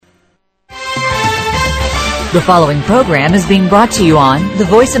The following program is being brought to you on the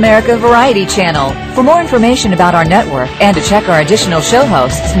Voice America Variety Channel. For more information about our network and to check our additional show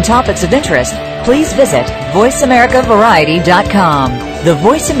hosts and topics of interest, please visit VoiceAmericaVariety.com. The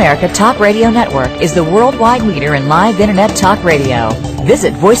Voice America Talk Radio Network is the worldwide leader in live Internet talk radio.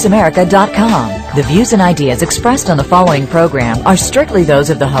 Visit VoiceAmerica.com. The views and ideas expressed on the following program are strictly those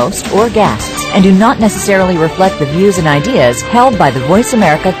of the host or guests and do not necessarily reflect the views and ideas held by the Voice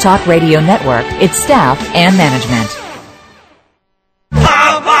America Talk Radio Network, its staff, and management.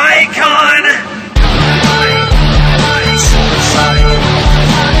 Pop icon!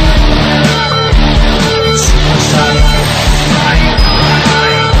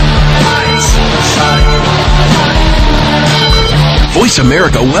 Voice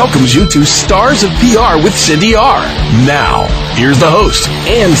America welcomes you to Stars of PR with Cindy R. Now, here's the host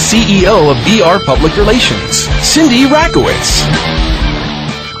and CEO of PR Public Relations, Cindy Rakowitz.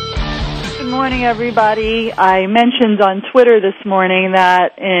 Good morning, everybody. I mentioned on Twitter this morning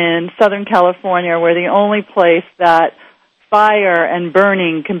that in Southern California, we're the only place that fire and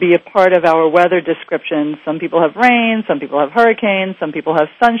burning can be a part of our weather description. Some people have rain, some people have hurricanes, some people have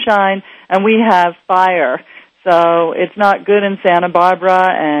sunshine, and we have fire. So it's not good in Santa Barbara,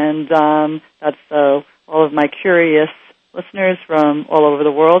 and that's so all of my curious listeners from all over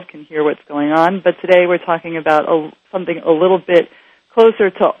the world can hear what's going on. But today we're talking about something a little bit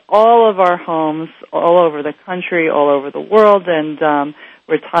closer to all of our homes, all over the country, all over the world, and I'm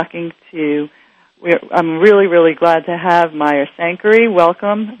really, really glad to have Myer Sankary.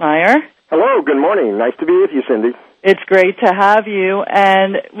 Welcome, Myer. Hello, good morning. Nice to be with you, Cindy. It's great to have you.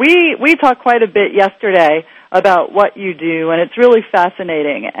 And we talked quite a bit yesterday about what you do, and it's really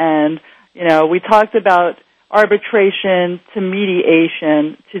fascinating. And, you know, we talked about arbitration to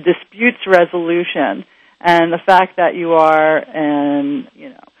mediation to disputes resolution, and the fact that you are an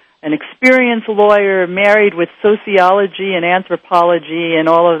experienced lawyer married with sociology and anthropology and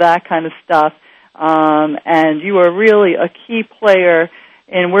all of that kind of stuff. And you are really a key player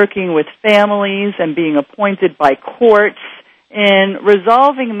in working with families and being appointed by courts in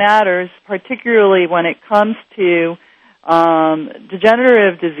resolving matters, particularly when it comes to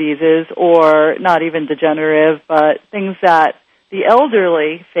degenerative diseases, or not even degenerative, but things that the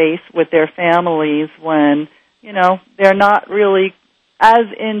elderly face with their families when, you know, they're not really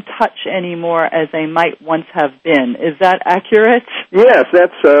as in touch anymore as they might once have been. Is that accurate? Yes,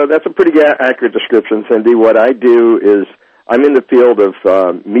 that's a pretty accurate description, Cindy. What I do is I'm in the field of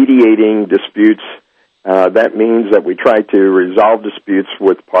mediating disputes. That means that we try to resolve disputes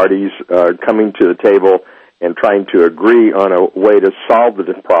with parties coming to the table and trying to agree on a way to solve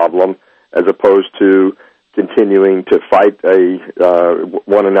the problem, as opposed to continuing to fight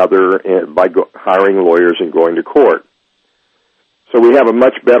one another by hiring lawyers and going to court. So we have a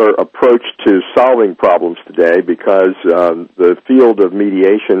much better approach to solving problems today because the field of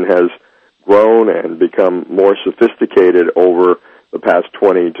mediation has grown and become more sophisticated over the past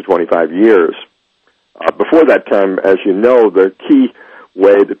 20 to 25 years. Before that time, as you know, the key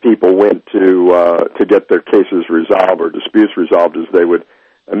way that people went to get their cases resolved or disputes resolved is they would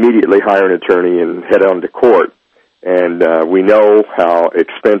immediately hire an attorney and head on to court. And we know how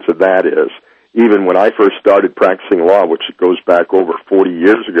expensive that is. Even when I first started practicing law, which goes back over 40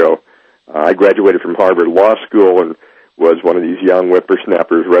 years ago, I graduated from Harvard Law School and was one of these young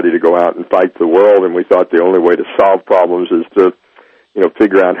whippersnappers ready to go out and fight the world, and we thought the only way to solve problems is to,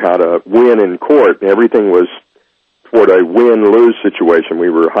 figure out how to win in court. And everything was toward a win-lose situation. We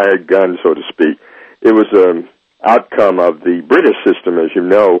were hired guns, so to speak. It was an outcome of the British system, as you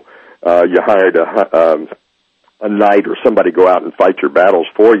know. You hired a knight or somebody go out and fight your battles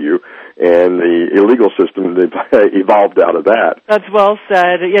for you, and the illegal system evolved out of that. That's well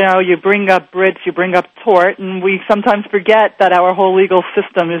said. You know, you bring up Brits, you bring up tort, and we sometimes forget that our whole legal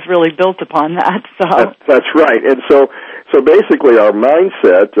system is really built upon that. So that's right. And so basically our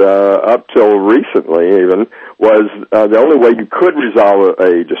mindset, up till recently even, was the only way you could resolve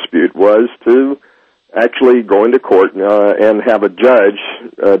a dispute was to actually go into court and have a judge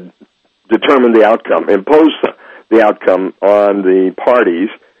determine the outcome, impose the outcome on the parties,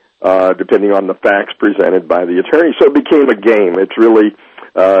 depending on the facts presented by the attorney. So it became a game. It's really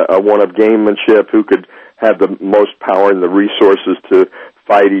one of gamemanship, who could have the most power and the resources to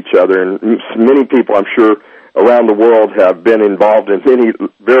fight each other. And many people, I'm sure, around the world have been involved in many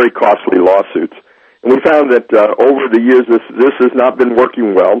very costly lawsuits. And we found that over the years this has not been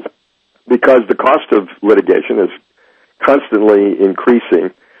working well because the cost of litigation is constantly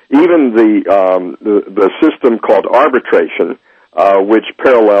increasing. Even the system called arbitration, which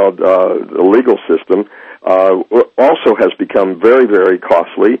paralleled the legal system, also has become very, very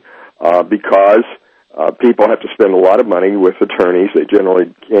costly because People have to spend a lot of money with attorneys. They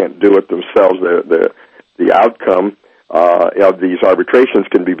generally can't do it themselves. The outcome of these arbitrations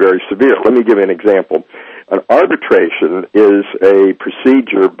can be very severe. Let me give you an example. An arbitration is a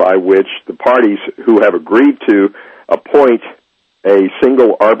procedure by which the parties who have agreed to appoint a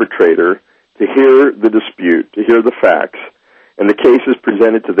single arbitrator to hear the dispute, to hear the facts, and the case is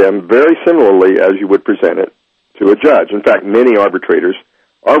presented to them very similarly as you would present it to a judge. In fact, many arbitrators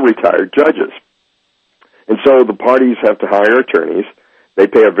are retired judges. And so the parties have to hire attorneys. They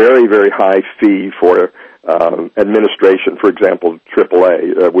pay a very, very high fee for administration. For example,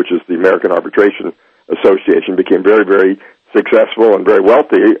 AAA, which is the American Arbitration Association, became very, very successful and very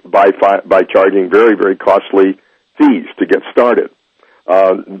wealthy by charging very, very costly fees to get started.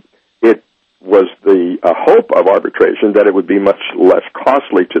 It was the hope of arbitration that it would be much less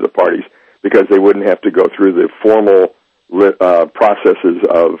costly to the parties because they wouldn't have to go through the formal processes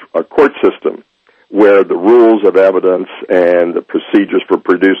of a court system where the rules of evidence and the procedures for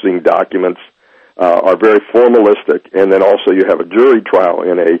producing documents are very formalistic, and then also you have a jury trial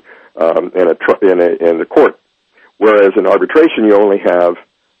in the court. Whereas in arbitration, you only have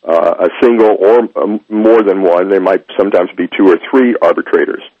a single or more than one. There might sometimes be 2 or 3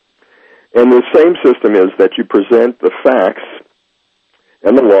 arbitrators. And the same system is that you present the facts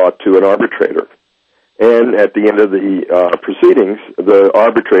and the law to an arbitrator. And at the end of the proceedings, the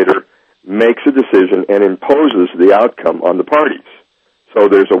arbitrator makes a decision and imposes the outcome on the parties. So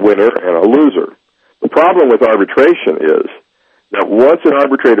there's a winner and a loser. The problem with arbitration is that once an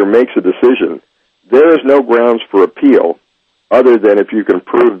arbitrator makes a decision, there is no grounds for appeal other than if you can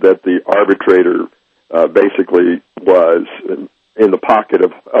prove that the arbitrator basically was in the pocket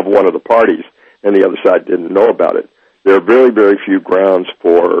of one of the parties and the other side didn't know about it. There are very, very few grounds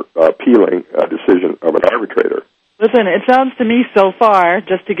for appealing a decision of an arbitrator. Listen, it sounds to me so far,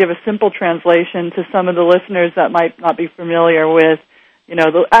 just to give a simple translation to some of the listeners that might not be familiar with,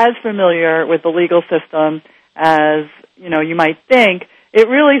 as familiar with the legal system as, you might think, it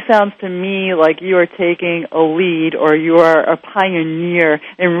really sounds to me like you are taking a lead or you are a pioneer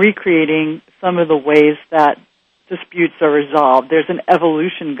in recreating some of the ways that disputes are resolved. There's an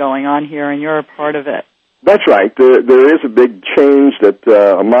evolution going on here, and you're a part of it. That's right. There is a big change,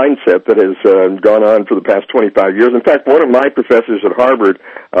 a mindset that has gone on for the past 25 years. In fact, one of my professors at Harvard,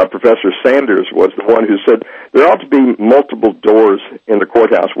 Professor Sanders, was the one who said there ought to be multiple doors in the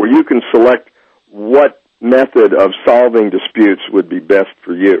courthouse where you can select what method of solving disputes would be best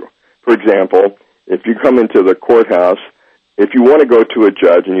for you. For example, if you come into the courthouse, if you want to go to a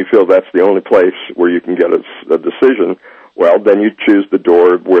judge and you feel that's the only place where you can get a decision, well, then you choose the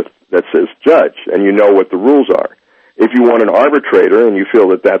door that says judge, and you know what the rules are. If you want an arbitrator and you feel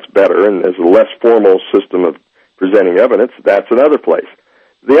that that's better and there's a less formal system of presenting evidence, that's another place.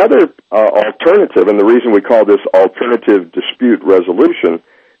 The other alternative, and the reason we call this alternative dispute resolution,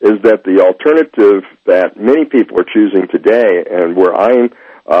 is that the alternative that many people are choosing today, and where I'm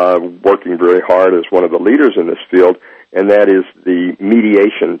working very hard as one of the leaders in this field, and that is the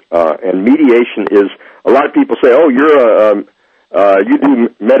mediation. And mediation is, a lot of people say, oh, you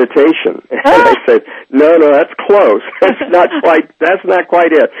do meditation. And I say, no, that's close. That's not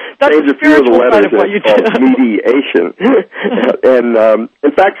quite it. That's change a few of the letters of what you called mediation. And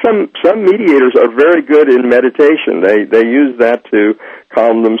in fact, some mediators are very good in meditation. They use that to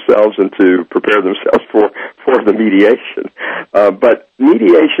calm themselves and to prepare themselves for the mediation. But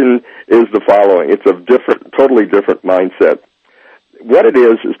mediation is the following. It's a totally different mindset. What it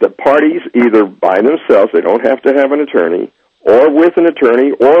is that parties either by themselves, they don't have to have an attorney, or with an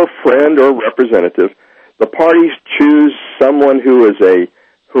attorney, or a friend or representative, the parties choose someone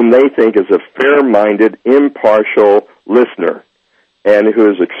whom they think is a fair-minded, impartial listener, and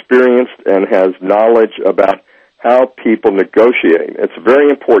who is experienced and has knowledge about how people negotiate. It's very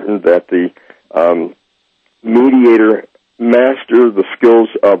important that the mediator master the skills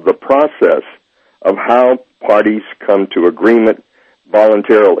of the process of how parties come to agreement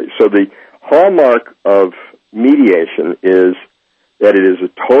voluntarily. So the hallmark of mediation is that it is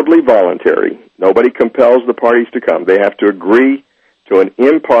totally voluntary. Nobody compels the parties to come. They have to agree to an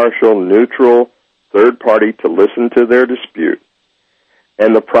impartial, neutral third party to listen to their dispute.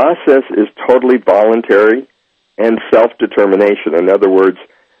 And the process is totally voluntary and self-determination. In other words,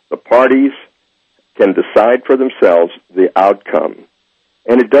 the parties can decide for themselves the outcome.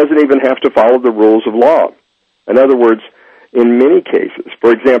 And it doesn't even have to follow the rules of law. In other words, in many cases,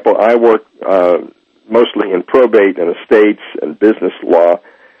 for example, I work mostly in probate and estates and business law.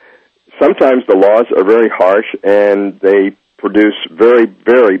 Sometimes the laws are very harsh and they produce very,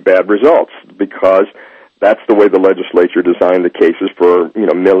 very bad results because That's the way the legislature designed the cases for,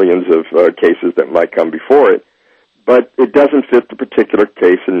 millions of cases that might come before it. But it doesn't fit the particular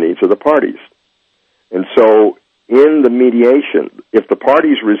case and needs of the parties. And so in the mediation, if the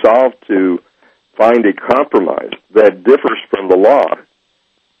parties resolve to find a compromise that differs from the law,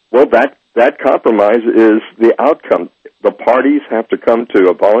 well, that compromise is the outcome. The parties have to come to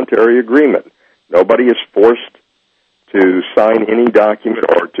a voluntary agreement. Nobody is forced to sign any document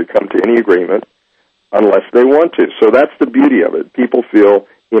or to come to any agreement unless they want to. So that's the beauty of it. People feel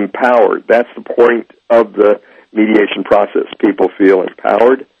empowered. That's the point of the mediation process. People feel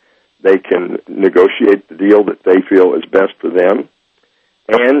empowered. They can negotiate the deal that they feel is best for them.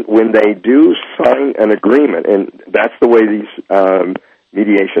 And when they do sign an agreement, and that's the way these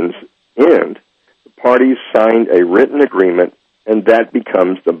mediations end, the parties signed a written agreement, and that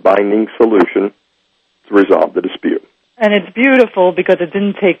becomes the binding solution to resolve the dispute. And it's beautiful because it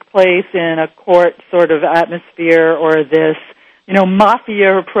didn't take place in a court sort of atmosphere or this,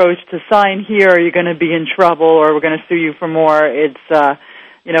 mafia approach to sign here, or you're going to be in trouble, or we're going to sue you for more. It's,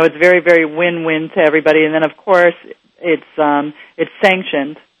 it's very, very win-win to everybody. And then, of course, it's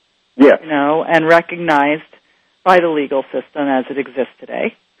sanctioned, and recognized by the legal system as it exists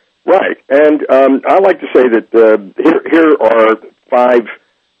today. Right. And I like to say that here are 5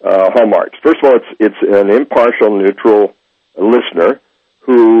 hallmarks. First of all, it's an impartial, neutral listener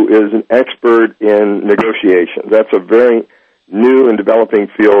who is an expert in negotiation. That's a very new and developing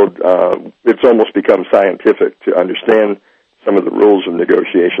field. It's almost become scientific to understand some of the rules of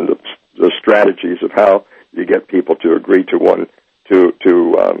negotiation, the strategies of how you get people to agree to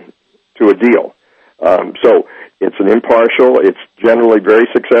a deal. So it's an impartial. It's generally very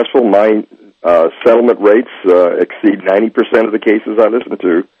successful. My settlement rates exceed 90% of the cases I listen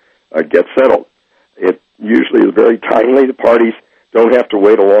to get settled. It usually is very timely. The parties don't have to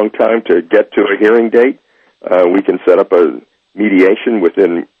wait a long time to get to a hearing date. We can set up a mediation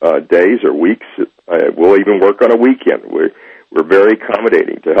within days or weeks. We'll even work on a weekend. We're very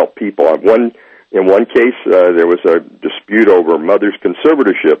accommodating to help people. In one case, there was a dispute over mother's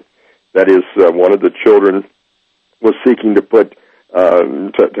conservatorship. That is, one of the children was seeking to put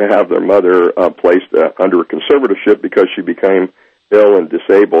to have their mother placed under a conservatorship because she became ill and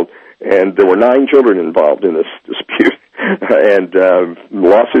disabled. And there were 9 children involved in this dispute, and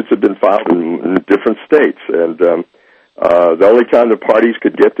lawsuits had been filed in different states. And the only time the parties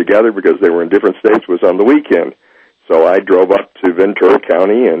could get together because they were in different states was on the weekend. So I drove up to Ventura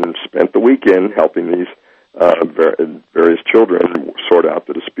County and spent the weekend helping these various children sort out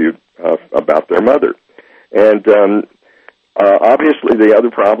the dispute about their mother. And obviously the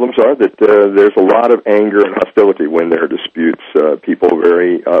other problems are that there's a lot of anger and hostility when there are disputes. People are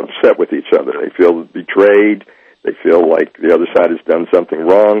very upset with each other. They feel betrayed. They feel like the other side has done something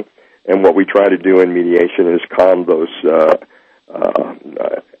wrong. And what we try to do in mediation is calm those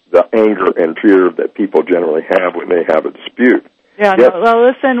the anger and fear that people generally have when they have a dispute. Yeah, yep. Well,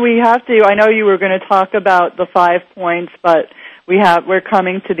 listen, we have to, I know you were going to talk about the 5 points, but we're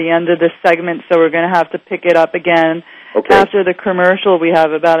coming to the end of this segment, so we're going to have to pick it up again. Okay. After the commercial. We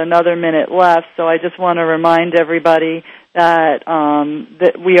have about another minute left, so I just want to remind everybody that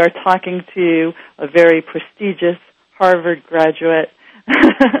that we are talking to a very prestigious Harvard graduate,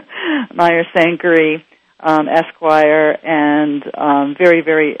 Myer Sankary, Esquire, and very,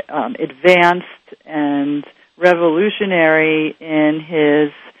 very advanced and revolutionary in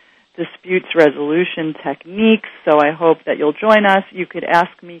his disputes resolution techniques. So I hope that you'll join us. You could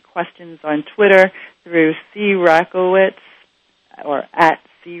ask me questions on Twitter through C. Rakowitz or at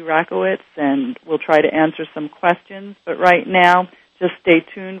C. Rakowitz, and we'll try to answer some questions. But right now, just stay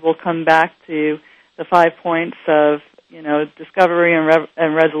tuned. We'll come back to the 5 points of, discovery and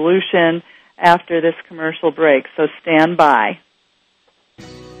resolution after this commercial break. So stand by.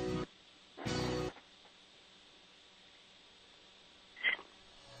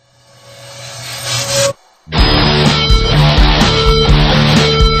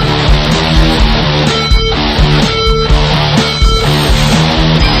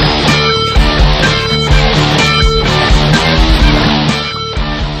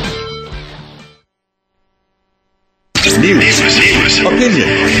 News, opinion.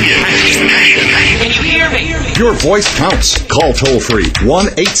 Can you hear me? Your voice counts. Call toll-free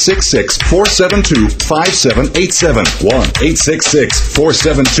 1-866-472-5787.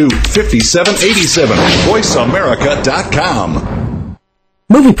 1-866-472-5787. VoiceAmerica.com.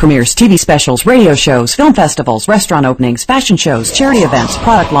 Movie premieres, TV specials, radio shows, film festivals, restaurant openings, fashion shows, charity events,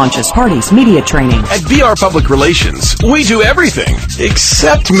 product launches, parties, media training. At VR Public Relations, we do everything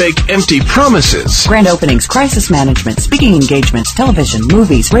except make empty promises. Grand openings, crisis management, speaking engagements, television,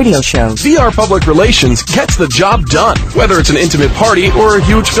 movies, radio shows. VR Public Relations gets the job done, whether it's an intimate party or a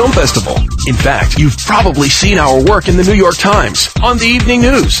huge film festival. In fact, you've probably seen our work in the New York Times, on the evening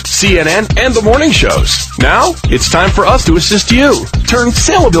news, CNN, and the morning shows. Now, it's time for us to assist you. Turn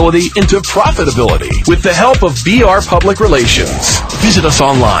saleability into profitability with the help of VR Public Relations. Visit us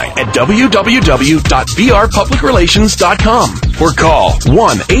online at www.vrpublicrelations.com or call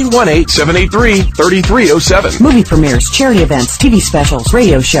 1-818-783-3307. Movie premieres, charity events, TV specials,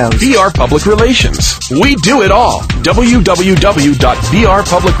 radio shows. VR Public Relations. We do it all.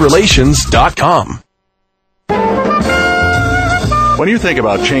 www.vrpublicrelations.com. When you think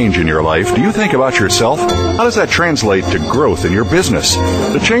about change in your life, do you think about yourself? How does that translate to growth in your business?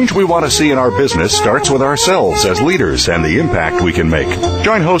 The change we want to see in our business starts with ourselves as leaders and the impact we can make.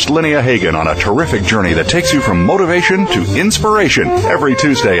 Join host Linnea Hagen on a terrific journey that takes you from motivation to inspiration. Every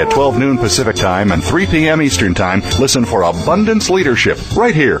Tuesday at 12 noon Pacific Time and 3 p.m. Eastern Time, listen for Abundance Leadership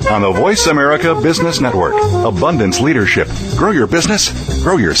right here on the Voice America Business Network. Abundance Leadership. Grow your business.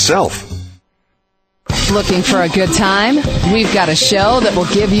 Grow yourself. Looking for a good time? We've got a show that will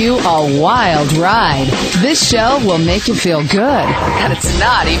give you a wild ride. This show will make you feel good, and it's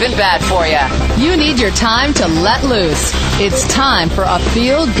not even bad for you. You need your time to let loose. It's time for a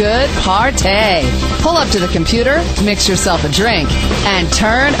feel-good party. Pull up to the computer, mix yourself a drink, and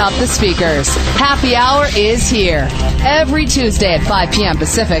turn up the speakers. Happy Hour is here. Every Tuesday at 5 p.m.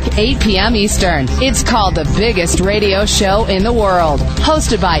 Pacific, 8 p.m. Eastern. It's called the biggest radio show in the world.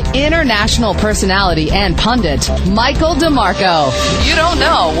 Hosted by international personality and pundit, Michael DeMarco. You don't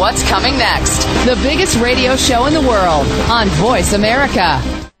know what's coming next. The biggest radio show in the world on Voice America.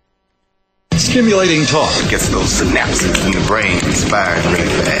 Stimulating talk. It gets those synapses in the brain firing really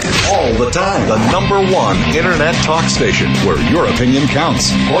fast. All the time. The #1 Internet talk station where your opinion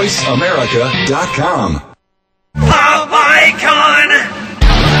counts. VoiceAmerica.com. Icon!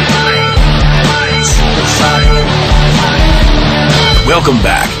 Welcome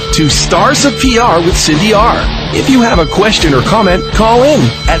back to Stars of PR with Cindy R. If you have a question or comment, call in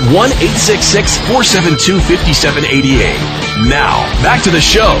at 1-866-472-5788. Now, back to the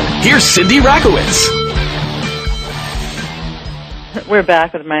show. Here's Cindy Rakowitz. We're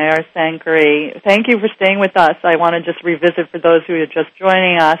back with Myer Sankary. Thank you for staying with us. I want to just revisit for those who are just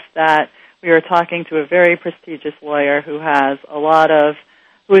joining us that we are talking to a very prestigious lawyer who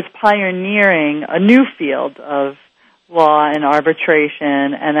is pioneering a new field of law and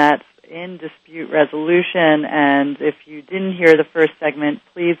arbitration, and that's in dispute resolution. And if you didn't hear the first segment,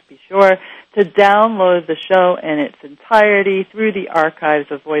 please be sure to download the show in its entirety through the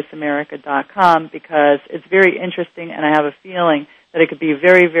archives of voiceamerica.com because it's very interesting, and I have a feeling that it could be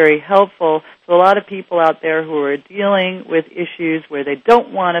very, very helpful to a lot of people out there who are dealing with issues where they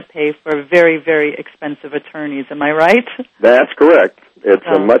don't want to pay for very, very expensive attorneys. Am I right? That's correct. It's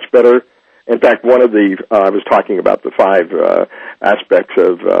a much better. In fact, one of the I was talking about the 5 aspects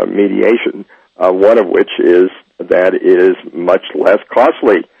of mediation. One of which is that it is much less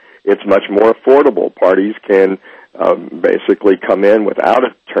costly. It's much more affordable. Parties can basically come in without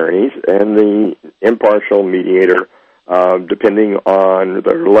attorneys, and the impartial mediator, depending on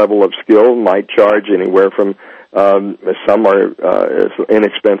their level of skill, might charge anywhere from some are as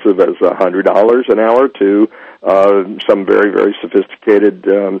inexpensive as $100 an hour to some very, very sophisticated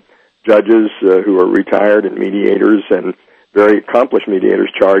judges who are retired and mediators, and very accomplished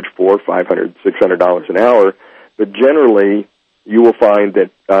mediators charge $400, $500, $600 an hour. But generally, you will find that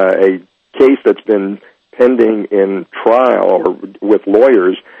a case that's been pending in trial or with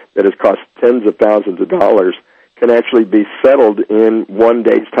lawyers that has cost tens of thousands of dollars can actually be settled in one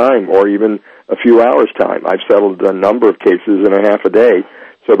day's time or even a few hours' time. I've settled a number of cases in a half a day,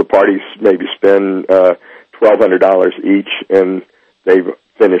 so the parties maybe spend $1,200 each, and they've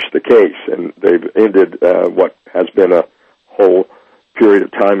finished the case, and they've ended what has been a whole period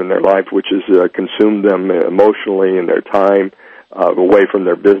of time in their life, which has consumed them emotionally and their time away from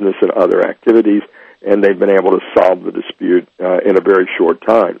their business and other activities, and they've been able to solve the dispute in a very short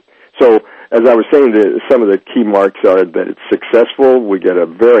time. So, as I was saying, some of the key marks are that it's successful. We get a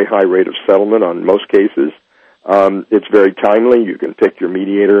very high rate of settlement on most cases. It's very timely. You can pick your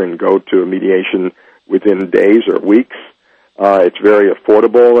mediator and go to a mediation within days or weeks. It's very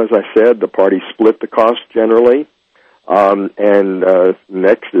affordable, as I said. The parties split the cost generally. And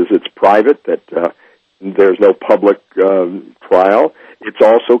next is it's private, that there's no public trial. It's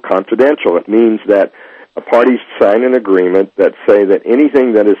also confidential. It means that parties sign an agreement that say that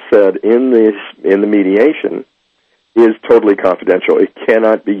anything that is said in the mediation is totally confidential. It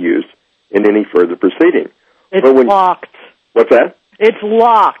cannot be used in any further proceeding. It's locked. What's that? It's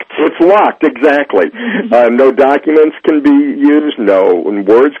locked. It's locked, exactly. No documents can be used, no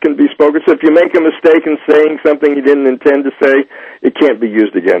words can be spoken. So if you make a mistake in saying something you didn't intend to say, it can't be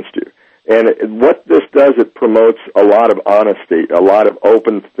used against you. And what this does, it promotes a lot of honesty, a lot of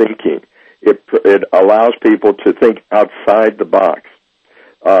open thinking. It allows people to think outside the box.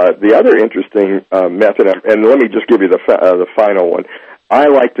 The other interesting method, and let me just give you the final one. I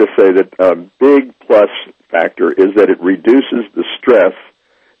like to say that a big plus factor is that it reduces the stress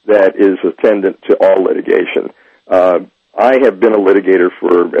that is attendant to all litigation. I have been a litigator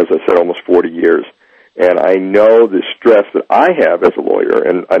for, as I said, almost 40 years, and I know the stress that I have as a lawyer,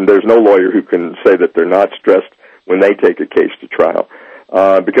 and there's no lawyer who can say that they're not stressed when they take a case to trial,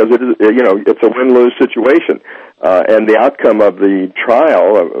 because it's a win-lose situation, and the outcome of the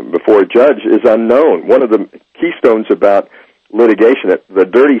trial before a judge is unknown. One of the keystones about litigation, the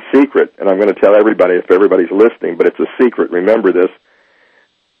dirty secret, and I'm going to tell everybody if everybody's listening, but it's a secret, remember this,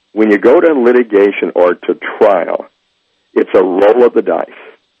 when you go to litigation or to trial, it's a roll of the dice.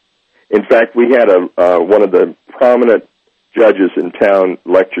 In fact, we had one of the prominent judges in town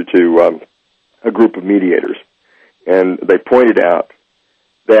lecture to a group of mediators, and they pointed out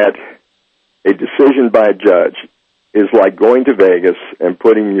that a decision by a judge is like going to Vegas and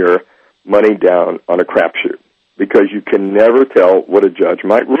putting your money down on a crapshoot, because you can never tell what a judge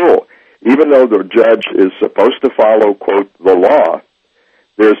might rule. Even though the judge is supposed to follow, quote, the law,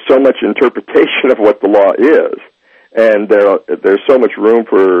 there's so much interpretation of what the law is, and there's so much room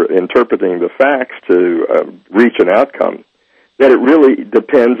for interpreting the facts to reach an outcome, that it really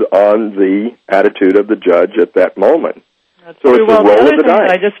depends on the attitude of the judge at that moment. That's so it's a roll of the dice.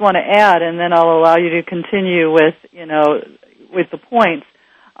 I just want to add, and then I'll allow you to continue with the points.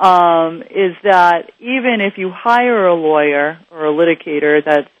 Is that even if you hire a lawyer or a litigator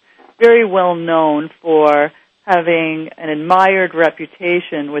that's very well known for having an admired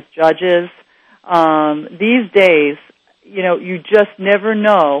reputation with judges, these days, you just never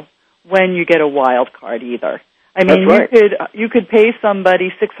know when you get a wild card either. I mean, right. you could pay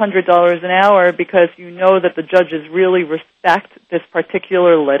somebody $600 an hour because you know that the judges really respect this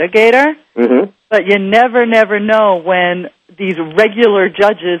particular litigator, but you never know when these regular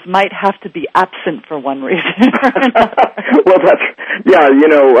judges might have to be absent for one reason or another. Well,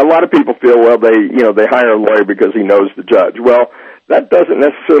 a lot of people feel, they hire a lawyer because he knows the judge. Well, that doesn't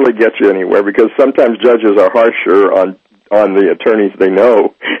necessarily get you anywhere, because sometimes judges are harsher on the attorneys they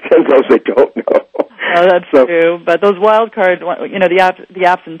know than those they don't know. Oh, that's true. But those wild cards, the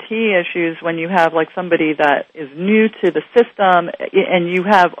absentee issues, when you have like somebody that is new to the system and you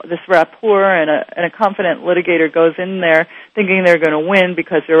have this rapport and a confident litigator goes in there thinking they're going to win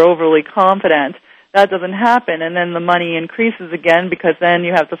because they're overly confident, that doesn't happen. And then the money increases again because then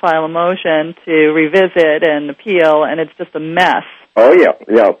you have to file a motion to revisit and appeal, and it's just a mess. Oh,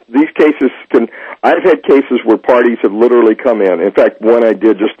 yeah. These cases I've had cases where parties have literally come in. In fact, one I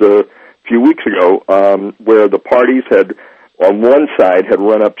did just a few weeks ago, where the parties had, on one side, had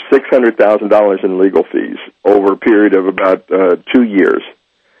run up $600,000 in legal fees over a period of about 2 years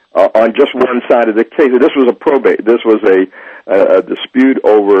on just one side of the case. This was a probate. This was a dispute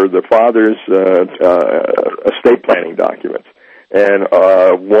over the father's estate planning documents. And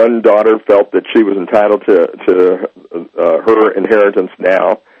one daughter felt that she was entitled to her inheritance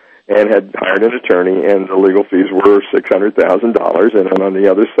now, and had hired an attorney, and the legal fees were $600,000. And then on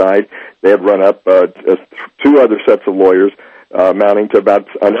the other side, they had run up two other sets of lawyers, amounting to about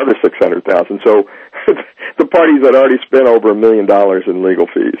another $600,000. So the parties had already spent over $1 million in legal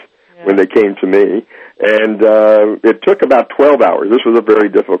fees when they came to me, and it took about 12 hours. This was a very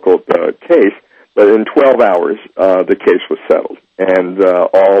difficult case, but in 12 hours, the case was settled, and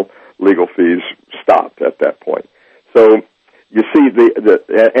all legal fees stopped at that point. So you see,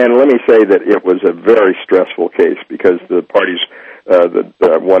 and let me say that it was a very stressful case, because the parties,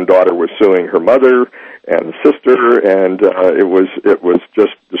 the one daughter was suing her mother and the sister, and it was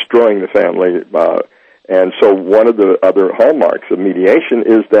just destroying the family. And so one of the other hallmarks of mediation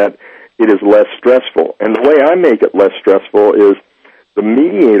is that it is less stressful. And the way I make it less stressful is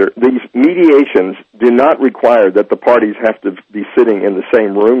these mediations do not require that the parties have to be sitting in the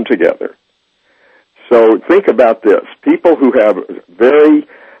same room together. So think about this. People who have very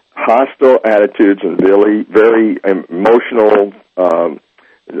hostile attitudes and very, very emotional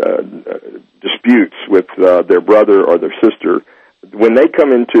disputes with their brother or their sister when they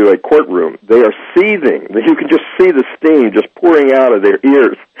come into a courtroom, they are seething. You can just see the steam just pouring out of their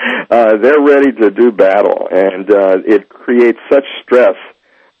ears. They're ready to do battle, and it creates such stress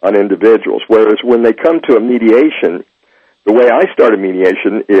on individuals. Whereas when they come to a mediation, the way I start a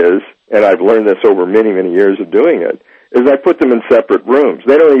mediation is, and I've learned this over many, many years of doing it, is I put them in separate rooms.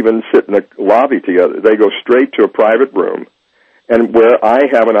 They don't even sit in the lobby together. They go straight to a private room, and where I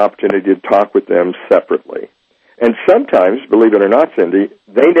have an opportunity to talk with them separately. And sometimes, believe it or not, Cindy,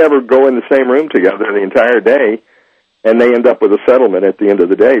 they never go in the same room together the entire day, and they end up with a settlement at the end of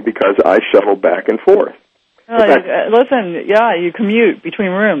the day because I shuttle back and forth. Listen, you commute between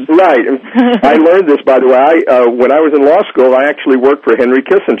rooms. Right. I learned this, by the way. When I was in law school, I actually worked for Henry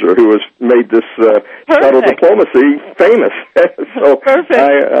Kissinger, who has made this subtle diplomacy famous. So perfect.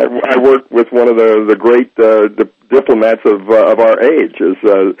 I worked with one of the great diplomats of our age, is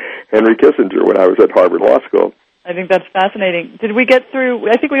Henry Kissinger, when I was at Harvard Law School. I think that's fascinating. Did we get through?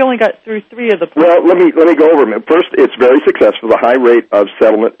 I think we only got through 3 of the points. Well, let me go over them. First, it's very successful. The high rate of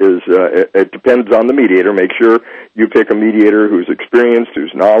settlement is it depends on the mediator. Make sure you pick a mediator who's experienced,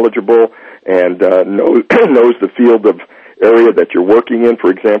 who's knowledgeable, and knows the field of area that you're working in.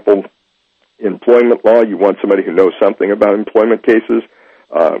 For example, employment law, you want somebody who knows something about employment cases.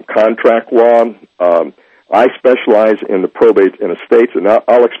 Contract law. I specialize in the probate and estates, and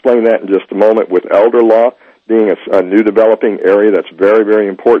I'll explain that in just a moment. With elder law being a new developing area, that's very, very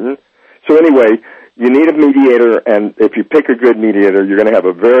important. So anyway, you need a mediator, and if you pick a good mediator, you're going to have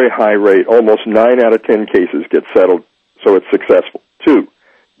a very high rate. Almost 9 out of 10 cases get settled, so it's successful. 2,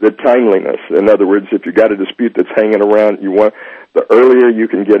 the timeliness. In other words, if you've got a dispute that's hanging around, the earlier you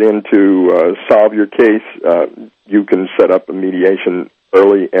can get in to solve your case, you can set up a mediation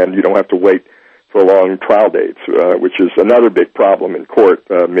early, and you don't have to wait for long trial dates, which is another big problem in court.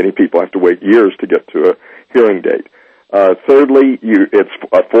 Many people have to wait years to get to a hearing date. Thirdly, it's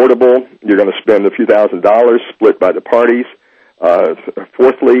affordable. You're going to spend a few $1,000s split by the parties.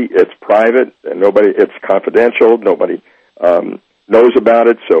 Fourthly, it's private and it's confidential. Nobody knows about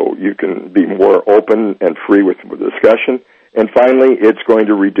it, so you can be more open and free with the discussion. And finally, it's going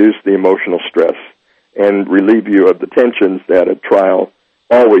to reduce the emotional stress and relieve you of the tensions that a trial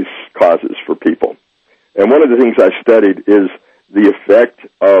always causes for people. And one of the things I studied is the effect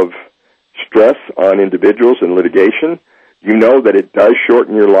of stress on individuals in litigation. You know that it does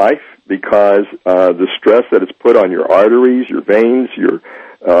shorten your life because the stress that is put on your arteries, your veins, your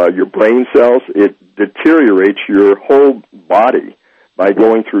brain cells, it deteriorates your whole body by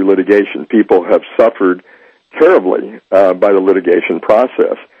going through litigation. People have suffered terribly by the litigation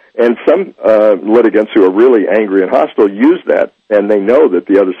process. And some litigants who are really angry and hostile use that, and they know that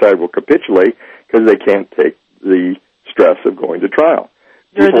the other side will capitulate because they can't take the stress of going to trial.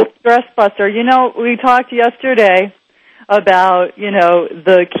 You're the stress buster. You know, we talked yesterday about,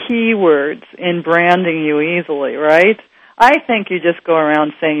 the keywords in branding you easily, right? I think you just go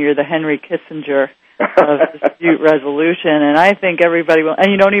around saying you're the Henry Kissinger of dispute resolution, and I think everybody will,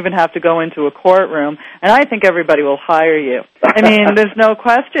 and you don't even have to go into a courtroom, and I think everybody will hire you. I mean, there's no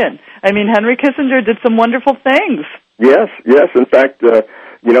question. I mean, Henry Kissinger did some wonderful things. Yes. In fact, the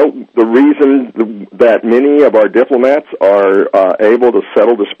reason that many of our diplomats are able to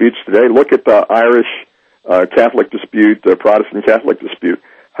settle disputes today, look at the Irish Catholic dispute, the Protestant Catholic dispute.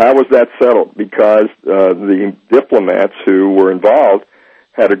 How was that settled? Because the diplomats who were involved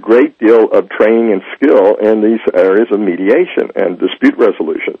had a great deal of training and skill in these areas of mediation and dispute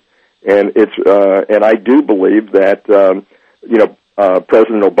resolution. And and I do believe that,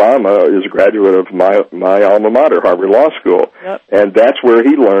 President Obama is a graduate of my alma mater, Harvard Law School. Yep. And that's where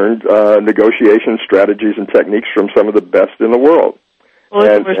he learned negotiation strategies and techniques from some of the best in the world.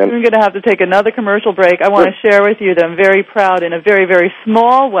 Well, we're soon going to have to take another commercial break. I want to share with you that I'm very proud in a very, very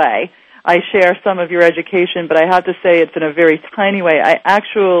small way. I share some of your education, but I have to say it's in a very tiny way. I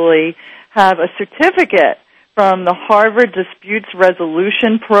actually have a certificate from the Harvard Disputes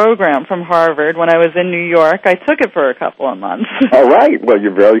Resolution Program from Harvard when I was in New York. I took it for a couple of months. All right. Well,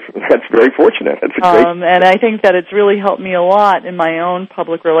 that's very fortunate. That's a great... And I think that it's really helped me a lot in my own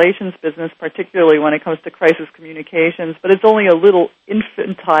public relations business, particularly when it comes to crisis communications. But it's only a little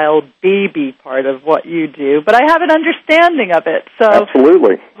infantile baby part of what you do. But I have an understanding of it. So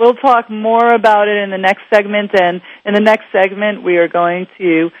absolutely. We'll talk more about it in the next segment. And in the next segment, we are going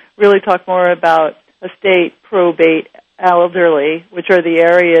to really talk more about estate, probate, elderly, which are the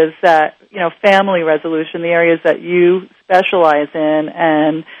areas that, family resolution, the areas that you specialize in.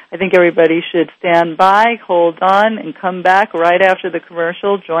 And I think everybody should stand by, hold on, and come back right after the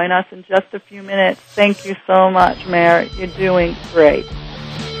commercial. Join us in just a few minutes. Thank you so much, Mayor. You're doing great.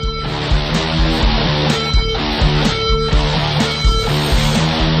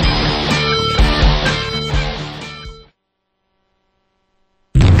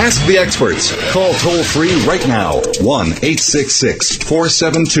 Ask the experts. Call toll-free right now,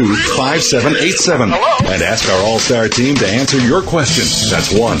 1-866-472-5787. And ask our All-Star team to answer your question.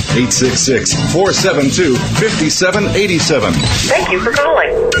 That's 1-866-472-5787. Thank you for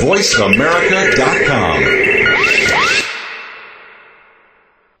calling. VoiceAmerica.com.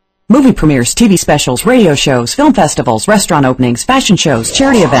 Movie premieres, TV specials, radio shows, film festivals, restaurant openings, fashion shows,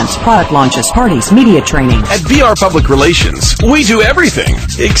 charity events, product launches, parties, media training. At VR Public Relations, we do everything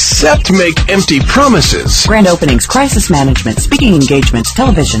except make empty promises. Grand openings, crisis management, speaking engagements,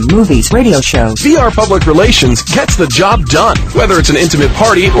 television, movies, radio shows. VR Public Relations gets the job done, whether it's an intimate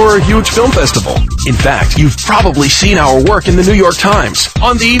party or a huge film festival. In fact, you've probably seen our work in the New York Times,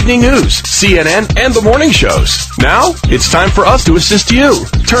 on the evening news, CNN, and the morning shows. Now, it's time for us to assist you.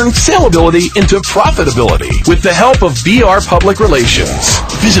 Turn saleability into profitability with the help of VR Public Relations.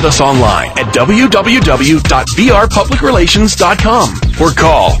 Visit us online at www.vrpublicrelations.com or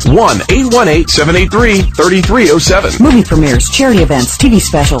call 1-818-783-3307. Movie premieres, charity events, TV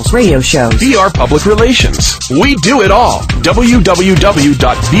specials, radio shows. VR Public Relations. We do it all.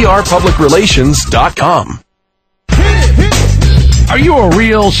 www.vrpublicrelations.com. Are you a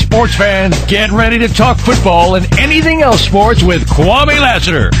real sports fan? Get ready to talk football and anything else sports with Kwame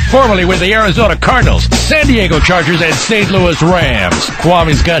Lassiter, formerly with the Arizona Cardinals, San Diego Chargers, and St. Louis Rams.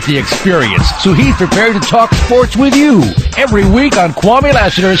 Kwame's got the experience, so he's prepared to talk sports with you every week on Kwame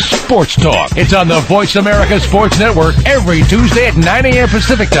Lassiter's Sports Talk. It's on the Voice America Sports Network every Tuesday at 9 a.m.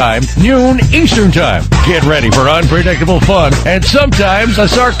 Pacific Time, noon Eastern Time. Get ready for unpredictable fun and sometimes a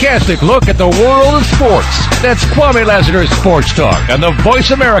sarcastic look at the world of sports. That's Kwame Lassiter's Sports Talk on the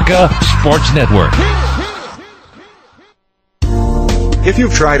Voice America Sports Network. If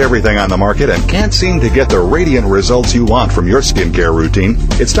you've tried everything on the market and can't seem to get the radiant results you want from your skincare routine,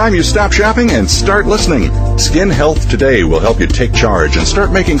 it's time you stop shopping and start listening. Skin Health Today will help you take charge and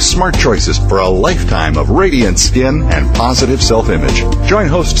start making smart choices for a lifetime of radiant skin and positive self-image. Join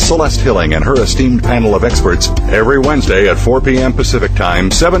host Celeste Hilling and her esteemed panel of experts every Wednesday at 4 p.m. Pacific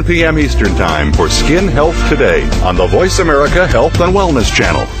Time, 7 p.m. Eastern Time for Skin Health Today on the Voice America Health and Wellness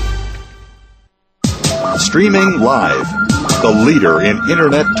Channel. Streaming live. The leader in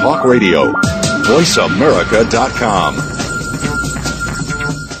Internet talk radio. VoiceAmerica.com.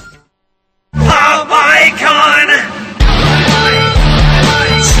 Icon!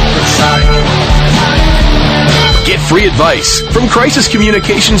 Get free advice from crisis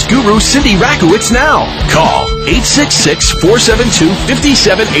communications guru Cindy Rakowitz now. Call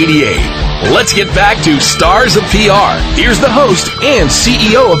 866-472-5788. Let's get back to Stars of PR. Here's the host and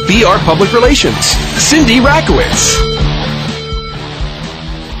CEO of VR Public Relations, Cindy Rakowitz.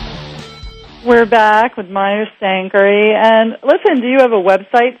 We're back with Myer Sankary. And listen, do you have a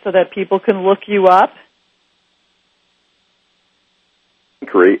website so that people can look you up?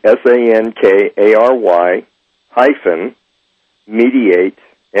 Sankary, Sankary, mediate,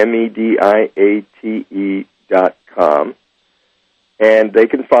 mediate.com. And they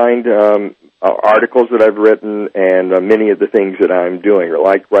can find articles that I've written and many of the things that I'm doing.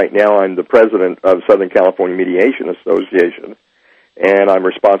 Like right now, I'm the president of Southern California Mediation Association, and I'm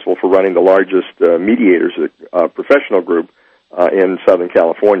responsible for running the largest mediators professional group in Southern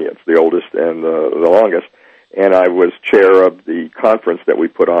California. It's the oldest and the longest. And I was chair of the conference that we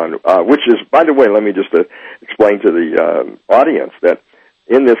put on, which is, by the way, let me just explain to the audience that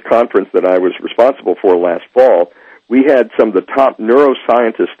in this conference that I was responsible for last fall, we had some of the top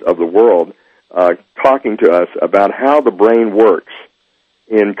neuroscientists of the world talking to us about how the brain works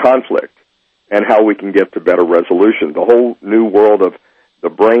in conflict and how we can get to better resolution. The whole new world of the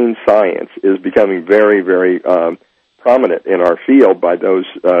brain science is becoming very, very prominent in our field by those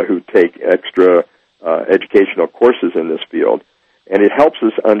who take extra educational courses in this field. And it helps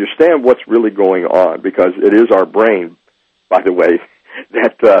us understand what's really going on, because it is our brain, by the way,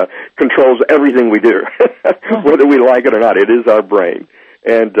 that controls everything we do, whether we like it or not. It is our brain.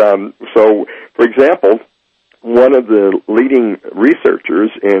 And so, for example, one of the leading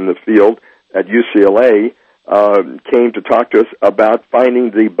researchers in the field at UCLA came to talk to us about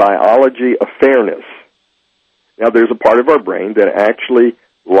finding the biology of fairness. Now, there's a part of our brain that actually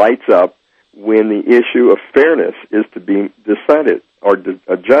lights up when the issue of fairness is to be decided or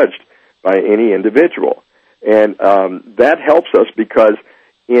judged by any individual. And that helps us because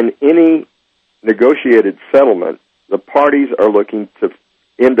in any negotiated settlement, the parties are looking to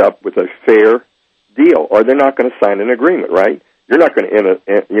end up with a fair deal, or they're not going to sign an agreement, right? You're not going to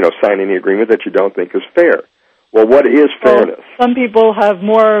sign any agreement that you don't think is fair. Well, what is fairness? Well, some people have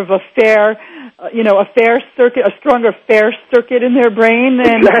more of a fair circuit, a stronger fair circuit in their brain,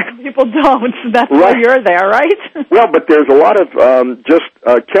 and exactly. People don't. That's right. why you're there, right? Well, but there's a lot of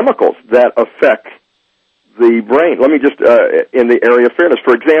chemicals that affect the brain. Let me just, in the area of fairness,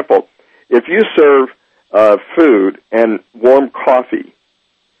 for example, if you serve food and warm coffee,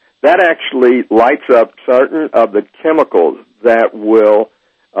 that actually lights up certain of the chemicals that will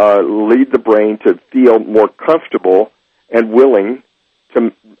lead the brain to feel more comfortable and willing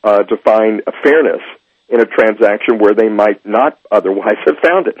to find a fairness in a transaction where they might not otherwise have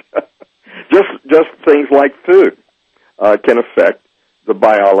found it. just things like food can affect the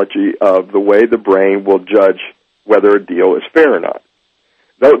biology of the way the brain will judge whether a deal is fair or not.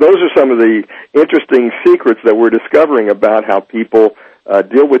 Those are some of the interesting secrets that we're discovering about how people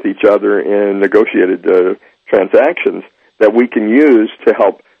deal with each other in negotiated transactions that we can use to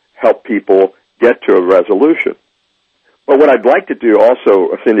help people get to a resolution. But what I'd like to do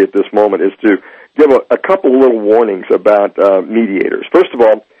also, Cindy, at this moment is to give a couple little warnings about mediators. First of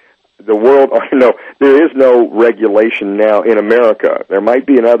all, the world, there is no regulation now in America. There might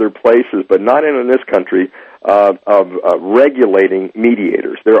be in other places, but not in this country, of regulating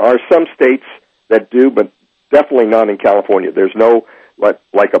mediators. There are some states that do, but definitely not in California. There's no,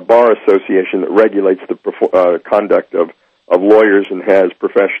 like a bar association that regulates the conduct of lawyers and has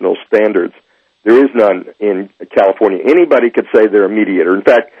professional standards. There is none in California. Anybody could say they're a mediator. In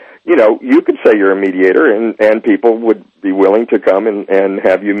fact, you could say you're a mediator, and people would be willing to come and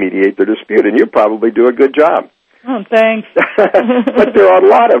have you mediate their dispute, and you'd probably do a good job. Oh, thanks. But there are a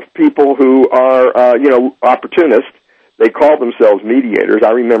lot of people who are, opportunists. They call themselves mediators.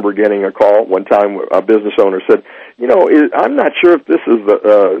 I remember getting a call one time. A business owner said, I'm not sure if this is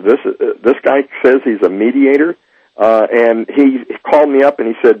this guy says he's a mediator, and he called me up and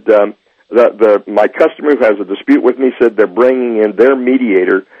he said, my customer who has a dispute with me said they're bringing in their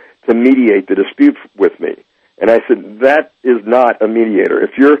mediator to mediate the dispute with me. And I said, that is not a mediator.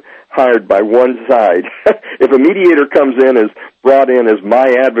 If you're hired by one side, if a mediator comes in, is brought in as my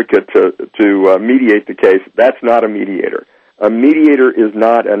advocate to mediate the case, that's not a mediator. A mediator is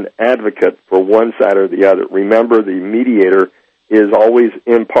not an advocate for one side or the other. Remember, the mediator is always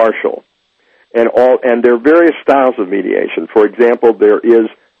impartial. And there are various styles of mediation. For example, there is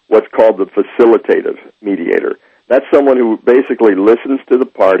what's called the facilitative mediator. That's someone who basically listens to the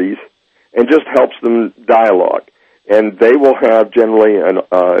parties and just helps them dialogue. And they will have generally,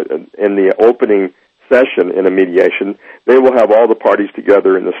 in the opening session in a mediation, they will have all the parties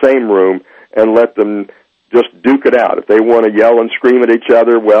together in the same room and let them just duke it out. If they want to yell and scream at each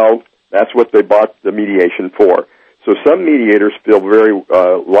other, well, that's what they bought the mediation for. So some mediators feel very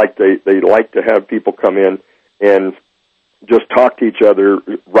like they like to have people come in and just talk to each other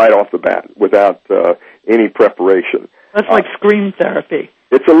right off the bat without any preparation. That's like scream therapy.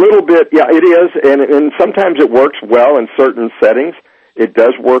 It's a little bit, yeah, it is, and sometimes it works well in certain settings. It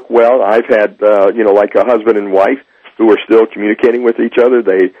does work well. I've had, like a husband and wife who are still communicating with each other.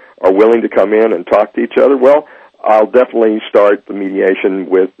 They are willing to come in and talk to each other. Well, I'll definitely start the mediation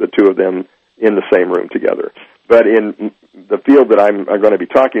with the two of them in the same room together. But in the field that I'm going to be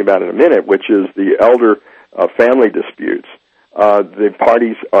talking about in a minute, which is the elder family disputes, the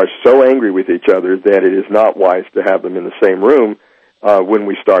parties are so angry with each other that it is not wise to have them in the same room when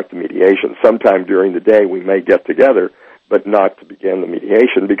we start the mediation. Sometime during the day we may get together, but not to begin the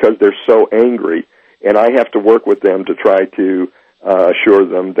mediation because they're so angry, and I have to work with them to try to assure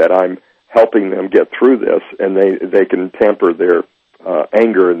them that I'm helping them get through this, and they can temper their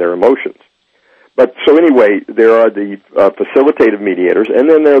anger and their emotions. But so anyway, there are the facilitative mediators, and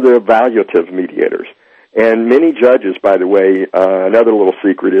then there are the evaluative mediators. And many judges, by the way, another little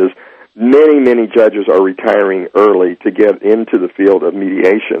secret is many judges are retiring early to get into the field of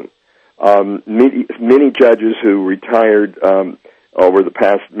mediation. Many judges who retired over the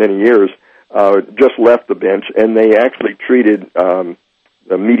past many years just left the bench, and they actually treated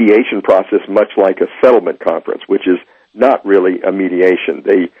the mediation process much like a settlement conference, which is not really a mediation.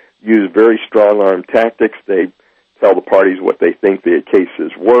 They use very strong-arm tactics. They tell the parties what they think the case is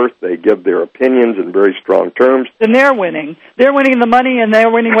worth. They give their opinions in very strong terms. Then they're winning. They're winning the money, and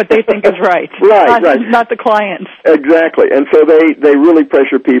they're winning what they think is right. Right. Not the clients. Exactly. And so they really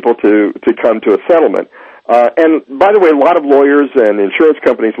pressure people to come to a settlement. And by the way, a lot of lawyers and insurance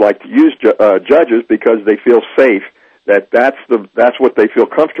companies like to use judges because they feel safe that that's what they feel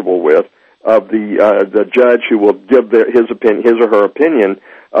comfortable with of the judge who will give his or her opinion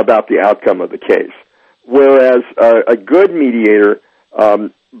about the outcome of the case. Whereas a good mediator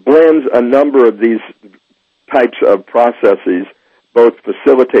blends a number of these types of processes, both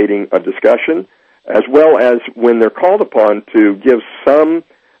facilitating a discussion as well as when they're called upon to give some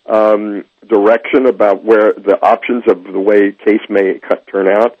direction about where the options of the way a case may turn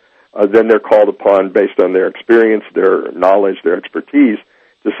out, then they're called upon based on their experience, their knowledge, their expertise,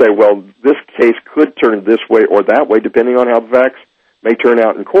 to say, well, this case could turn this way or that way, depending on how the facts may turn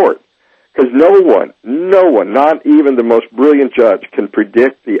out in court. Because no one, not even the most brilliant judge, can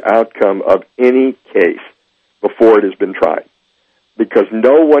predict the outcome of any case before it has been tried. Because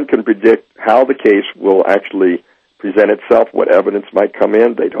no one can predict how the case will actually present itself, what evidence might come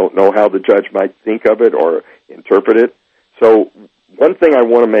in. They don't know how the judge might think of it or interpret it. So one thing I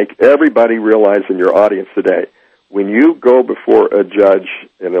want to make everybody realize in your audience today, when you go before a judge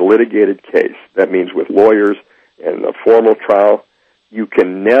in a litigated case, that means with lawyers and a formal trial, you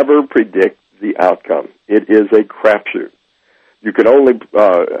can never predict the outcome. It is a crapshoot. You can only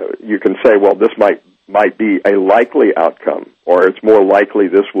you can say, well, this might be a likely outcome, or it's more likely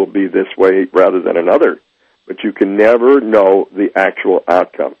this will be this way rather than another. But you can never know the actual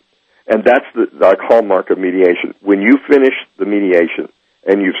outcome. And that's the hallmark of mediation. When you finish the mediation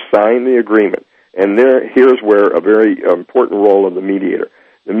and you've signed the agreement, and here's where a very important role of the mediator.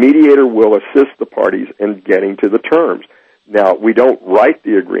 The mediator will assist the parties in getting to the terms. Now, we don't write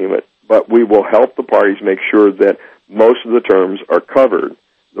the agreement, but we will help the parties make sure that most of the terms are covered,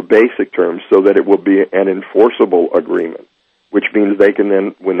 the basic terms, so that it will be an enforceable agreement, which means they can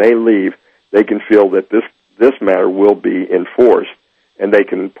then, when they leave, they can feel that this matter will be enforced, and they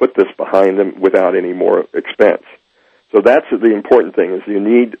can put this behind them without any more expense. So that's the important thing, is you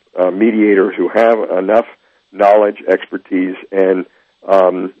need mediators who have enough knowledge, expertise, and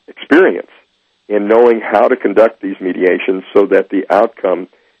experience in knowing how to conduct these mediations so that the outcome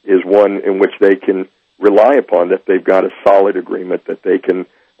is one in which they can rely upon, that they've got a solid agreement, that they can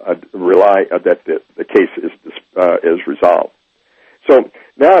rely that the case is resolved. So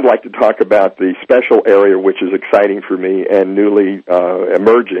now I'd like to talk about the special area which is exciting for me and newly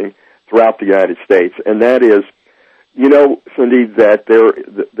emerging throughout the United States, and that is, you know, Cindy, that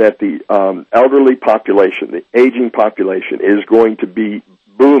the elderly population, the aging population, is going to be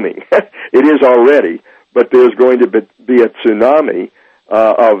booming. It is already, but there's going to be a tsunami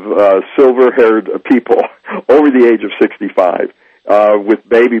of silver-haired people over the age of 65, with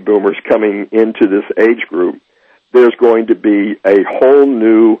baby boomers coming into this age group. There's going to be a whole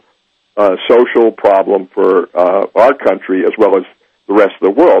new social problem for our country as well as the rest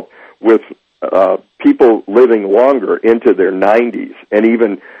of the world, with people living longer into their 90s, and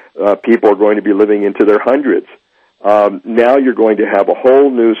even people are going to be living into their hundreds. Now you're going to have a whole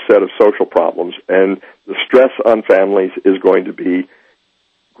new set of social problems, and the stress on families is going to be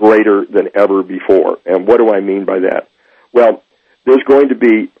greater than ever before. And what do I mean by that? Well, there's going to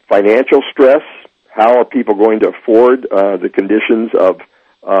be financial stress. How are people going to afford the conditions of,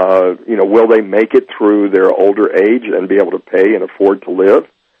 will they make it through their older age and be able to pay and afford to live?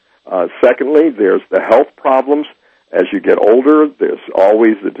 Secondly, there's the health problems. As you get older, there's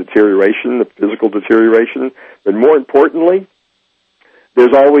always the deterioration, the physical deterioration. But more importantly,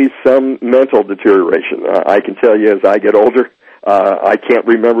 there's always some mental deterioration. I can tell you, as I get older, I can't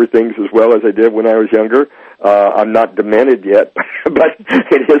remember things as well as I did when I was younger. I'm not demented yet, but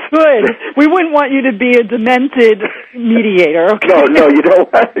it is good. We wouldn't want you to be a demented mediator. Okay? No, you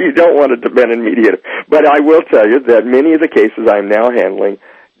don't want a demented mediator. But I will tell you that many of the cases I'm now handling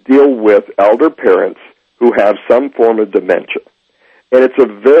deal with elder parents who have some form of dementia, and it's a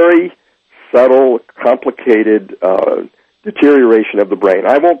very subtle, complicated deterioration of the brain.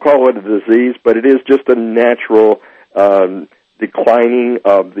 I won't call it a disease, but it is just a natural declining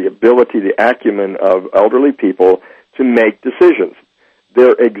of the ability, the acumen of elderly people to make decisions.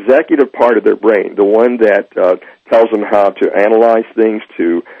 Their executive part of their brain, the one that tells them how to analyze things,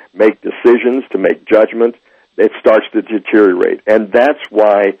 to make decisions, to make judgments, it starts to deteriorate. And that's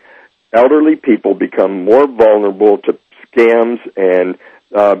why elderly people become more vulnerable to scams and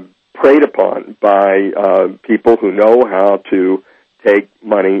preyed upon by people who know how to take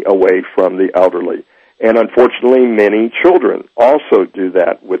money away from the elderly. And unfortunately, many children also do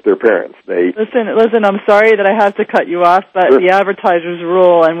that with their parents. Listen, I'm sorry that I have to cut you off, but the advertisers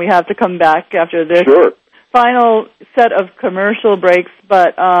rule, and we have to come back after this final set of commercial breaks.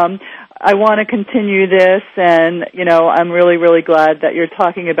 But I want to continue this, and, I'm really, really glad that you're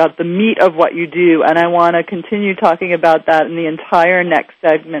talking about the meat of what you do, and I want to continue talking about that in the entire next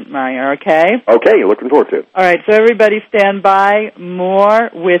segment, Myer, okay? Okay, looking forward to it. All right, so everybody stand by. More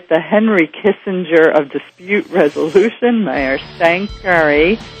with the Henry Kissinger of dispute resolution, Myer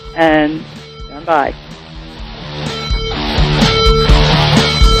Sankary, and stand by.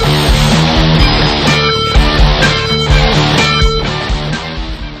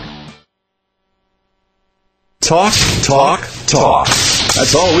 Talk, talk, talk.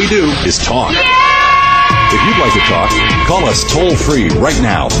 That's all we do is talk. If you'd like to talk, call us toll-free right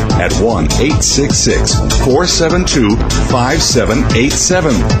now at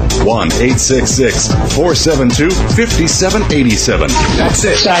 1-866-472-5787. 1-866-472-5787. That's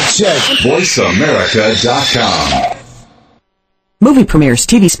it. VoiceAmerica.com. Movie premieres,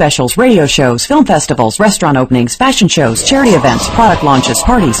 TV specials, radio shows, film festivals, restaurant openings, fashion shows, charity events, product launches,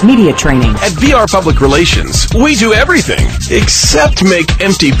 parties, media training. At VR Public Relations, we do everything except make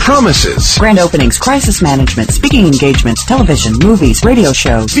empty promises. Grand openings, crisis management, speaking engagements, television, movies, radio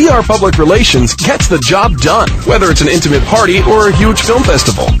shows. VR Public Relations gets the job done, whether it's an intimate party or a huge film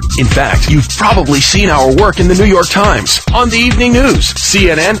festival. In fact, you've probably seen our work in the New York Times, on the evening news,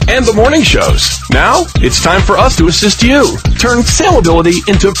 CNN, and the morning shows. Now, it's time for us to assist you. Turn saleability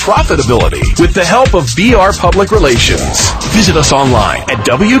into profitability with the help of VR Public Relations. Visit us online at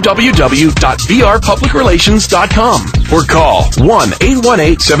www.vrpublicrelations.com or call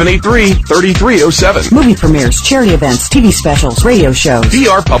 1-818-783-3307. Movie premieres, charity events, TV specials, radio shows.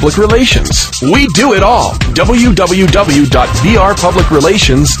 VR Public Relations. We do it all.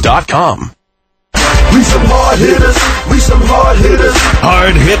 www.vrpublicrelations.com. We some hard hitters. We some hard hitters.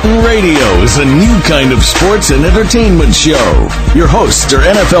 Hard Hittin' Radio is a new kind of sports and entertainment show. Your hosts are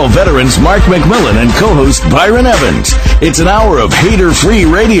NFL veterans Mark McMillan and co-host Byron Evans. It's an hour of hater-free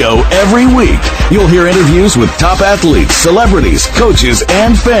radio every week. You'll hear interviews with top athletes, celebrities, coaches,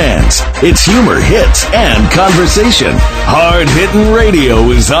 and fans. It's humor, hits, and conversation. Hard Hittin'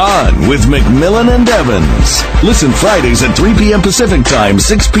 Radio is on with McMillan and Evans. Listen Fridays at 3 p.m. Pacific Time,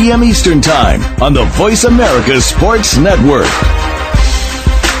 6 p.m. Eastern Time on the Voice America Sports Network.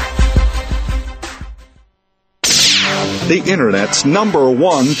 The Internet's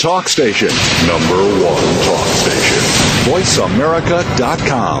 #1 talk station. #1 talk station.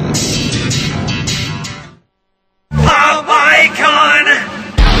 VoiceAmerica.com. Pop icon!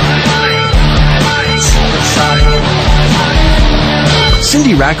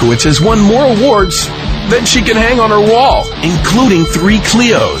 Cindy Rakowitz has won more awards than she can hang on her wall, including 3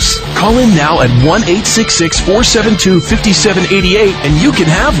 Clios. Call in now at 1-866-472-5788 and you can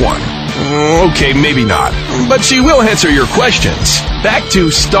have one. Okay, maybe not, but she will answer your questions. Back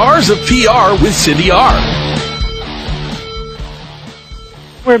to Stars of PR with Cindy R.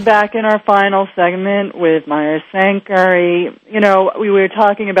 We're back in our final segment with Myer Sankary. You know, we were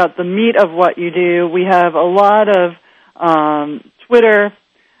talking about the meat of what you do. We have a lot of Twitter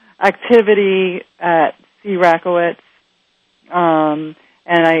activity at C. Rakowitz, and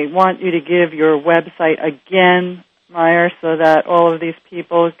I want you to give your website again, Myer, so that all of these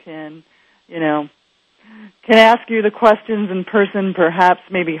people can ask you the questions in person, perhaps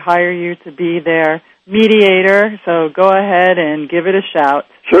maybe hire you to be their mediator. So go ahead and give it a shout.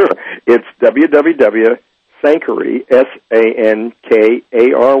 Sure. It's www.sankary, SANKARY,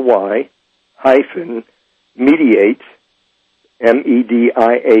 mediate,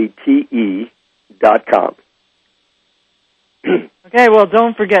 mediate.com. Okay, well,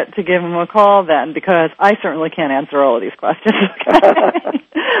 don't forget to give them a call then, because I certainly can't answer all of these questions.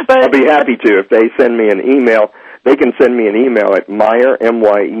 But I'll be happy to. If they send me an email, they can send me an email at Myer,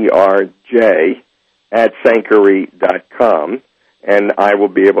 MYERJ, @Sankary.com, and I will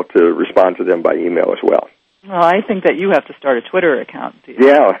be able to respond to them by email as well. Well, I think that you have to start a Twitter account.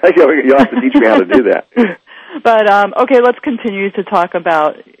 Yeah, you'll have to teach me how to do that. But, okay, let's continue to talk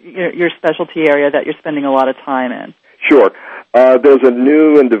about your specialty area that you're spending a lot of time in. Sure. There's a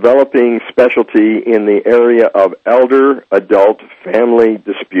new and developing specialty in the area of elder adult family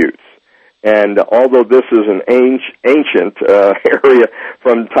disputes. And although this is an ancient area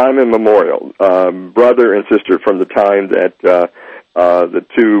from time immemorial, brother and sister from the time that the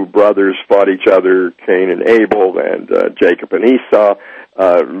two brothers fought each other, Cain and Abel, and Jacob and Esau,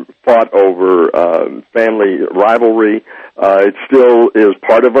 fought over family rivalry. It still is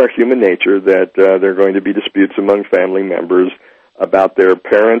part of our human nature that there are going to be disputes among family members about their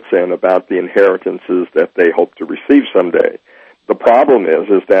parents and about the inheritances that they hope to receive someday. The problem is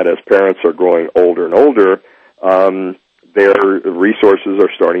that as parents are growing older and older, their resources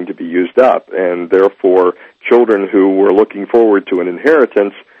are starting to be used up, and therefore children who were looking forward to an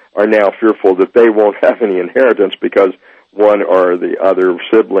inheritance are now fearful that they won't have any inheritance because one or the other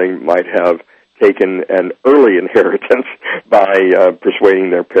sibling might have taken an early inheritance by persuading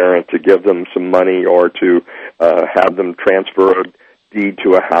their parent to give them some money or to have them transfer a deed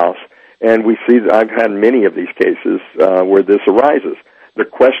to a house. And we see that I've had many of these cases where this arises. The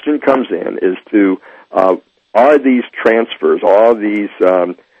question comes in is to, are these transfers, all these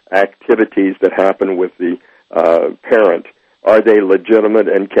activities that happen with the parent, Are they legitimate,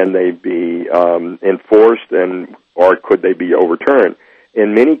 and can they be enforced, or could they be overturned?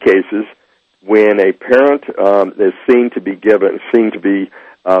 In many cases, when a parent is seen to be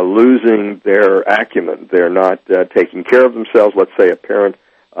losing their acumen, they're not taking care of themselves. Let's say a parent,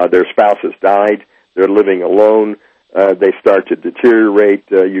 their spouse has died, they're living alone, they start to deteriorate.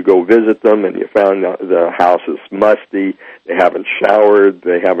 You go visit them, and you found the house is musty, they haven't showered,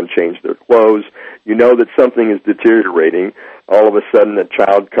 they haven't changed their clothes. You know that something is deteriorating. All of a sudden, the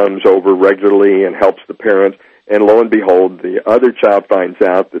child comes over regularly and helps the parent, and lo and behold, the other child finds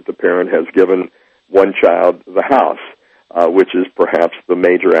out that the parent has given one child the house, which is perhaps the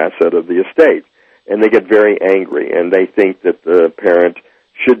major asset of the estate. And they get very angry, and they think that the parent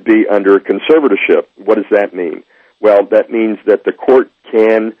should be under conservatorship. What does that mean? Well, that means that the court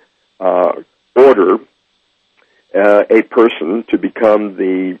can order a person to become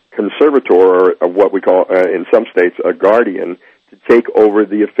the conservator, or what we call, in some states, a guardian, to take over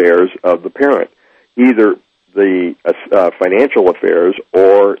the affairs of the parent, either the financial affairs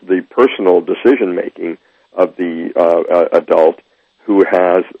or the personal decision-making of the adult who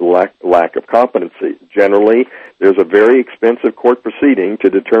has lack of competency. Generally, there's a very expensive court proceeding to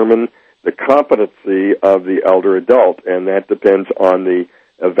determine the competency of the elder adult, and that depends on the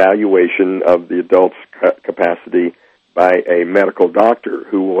evaluation of the adult's capacity by a medical doctor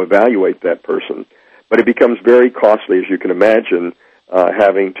who will evaluate that person. But it becomes very costly, as you can imagine,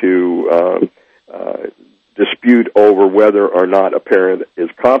 having to dispute over whether or not a parent is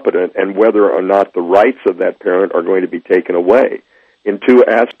competent and whether or not the rights of that parent are going to be taken away, in two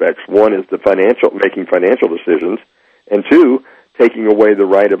aspects. One is making financial decisions, and two, taking away the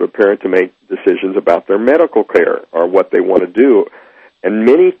right of a parent to make decisions about their medical care or what they want to do. And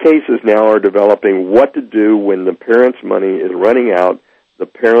many cases now are developing what to do when the parent's money is running out, the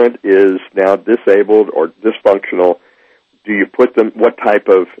parent is now disabled or dysfunctional. Do you put them, what type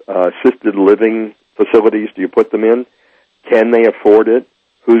of assisted living facilities do you put them in? Can they afford it?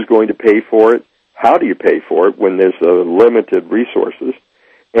 Who's going to pay for it? How do you pay for it when there's limited resources?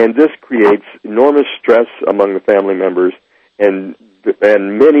 And this creates enormous stress among the family members and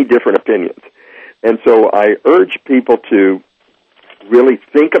many different opinions. And so I urge people to really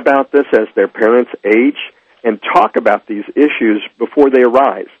think about this as their parents age and talk about these issues before they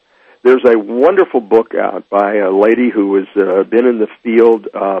arise. There's a wonderful book out by a lady who has been in the field.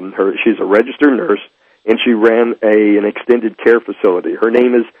 She's a registered nurse, and she ran an extended care facility. Her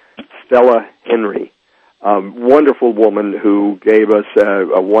name is Stella Henry, wonderful woman who gave us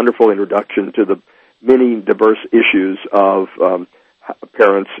a wonderful introduction to the many diverse issues of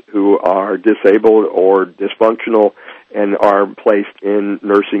parents who are disabled or dysfunctional and are placed in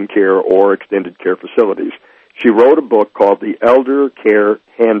nursing care or extended care facilities. She wrote a book called The Elder Care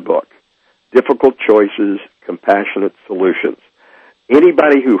Handbook, Difficult Choices, Compassionate Solutions.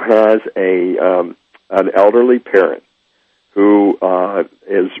 Anybody who has an elderly parent who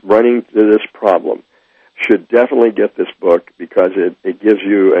is running into this problem should definitely get this book, because it gives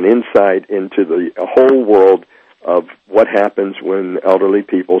you an insight into the whole world of what happens when elderly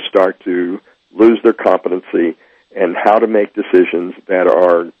people start to lose their competency and how to make decisions that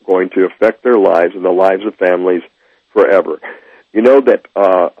are going to affect their lives and the lives of families forever. You know that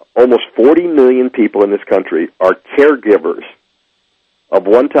almost 40 million people in this country are caregivers of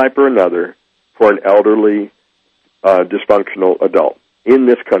one type or another for an elderly, dysfunctional adult in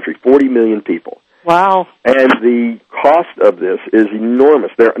this country. 40 million people. Wow. And the cost of this is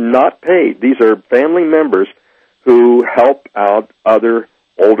enormous. They're not paid. These are family members who help out other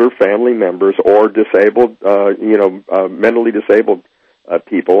older family members or disabled, mentally disabled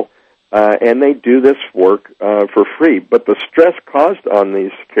people, and they do this work for free. But the stress caused on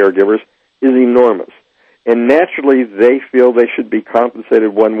these caregivers is enormous. And naturally, they feel they should be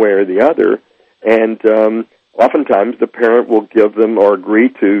compensated one way or the other, and oftentimes the parent will give them or agree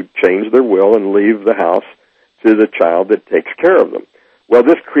to change their will and leave the house to the child that takes care of them. Well,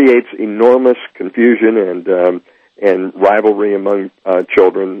 this creates enormous confusion and rivalry among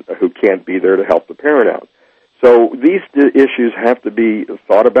children who can't be there to help the parent out. So these issues have to be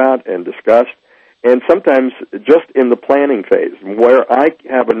thought about and discussed, and sometimes just in the planning phase. Where I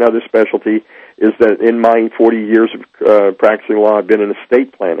have another specialty is that in my 40 years of practicing law, I've been an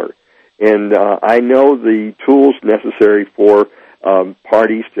estate planner. And I know the tools necessary for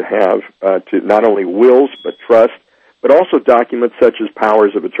parties to have to not only wills but trust, but also documents such as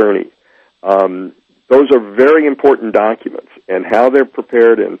powers of attorney. Those are very important documents, and how they're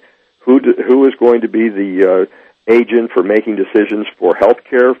prepared and who is going to be the agent for making decisions for health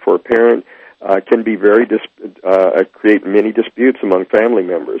care for a parent can be create many disputes among family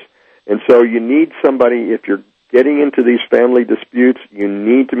members. And so you need somebody, if you're getting into these family disputes, you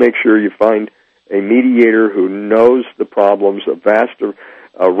need to make sure you find a mediator who knows the problems, a vast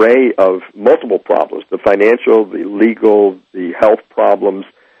array of multiple problems, the financial, the legal, the health problems,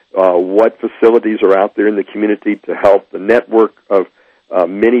 what facilities are out there in the community to help, the network of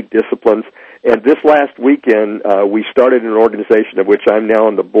many disciplines. And this last weekend, we started an organization of which I'm now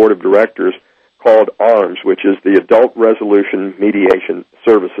on the board of directors called ARMS, which is the Adult Resolution Mediation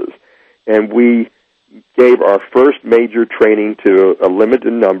Services. And we gave our first major training to a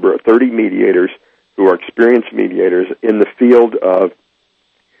limited number of 30 mediators who are experienced mediators in the field of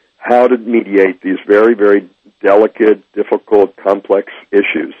how to mediate these very, very delicate, difficult, complex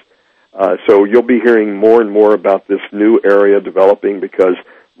issues. So you'll be hearing more and more about this new area developing because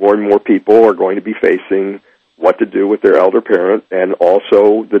more and more people are going to be facing what to do with their elder parent and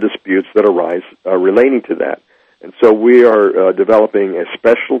also the disputes that arise relating to that. And so we are developing a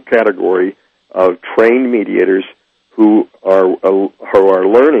special category of trained mediators who are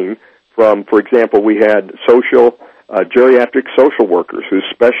learning from, for example, we had geriatric social workers who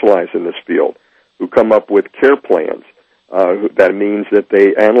specialize in this field, who come up with care plans. That means that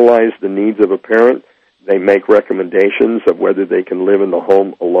they analyze the needs of a parent, they make recommendations of whether they can live in the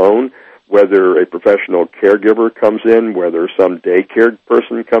home alone, whether a professional caregiver comes in, whether some daycare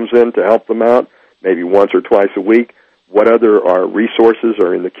person comes in to help them out, maybe once or twice a week, what other resources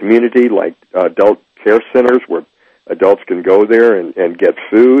are in the community, like adult care centers where adults can go there and get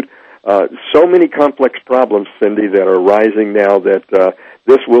food. So many complex problems, Cindy, that are rising now that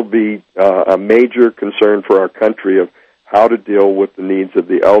this will be a major concern for our country of how to deal with the needs of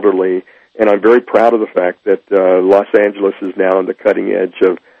the elderly. And I'm very proud of the fact that Los Angeles is now on the cutting edge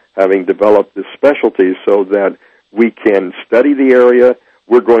of having developed this specialty so that we can study the area.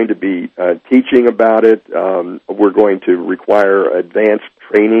 We're going to be teaching about it. We're going to require advanced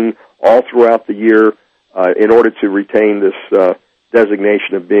training all throughout the year in order to retain this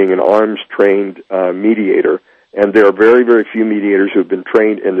designation of being an ARMS-trained mediator. And there are very, very few mediators who have been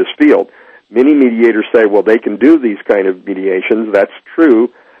trained in this field. Many mediators say, well, they can do these kind of mediations. That's true.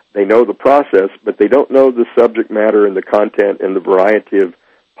 They know the process, but they don't know the subject matter and the content and the variety of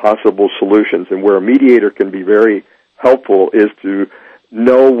possible solutions. And where a mediator can be very helpful is to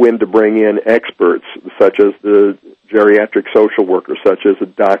know when to bring in experts, such as the geriatric social worker, such as a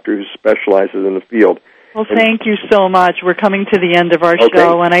doctor who specializes in the field. Well, thank you so much. We're coming to the end of our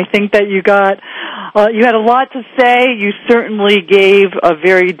show, and I think that you had a lot to say. You certainly gave a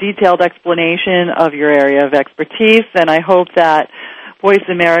very detailed explanation of your area of expertise, and I hope that Voice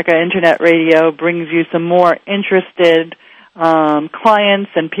America Internet Radio brings you some more interested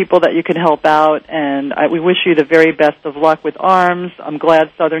clients and people that you can help out, and we wish you the very best of luck with ARMS. I'm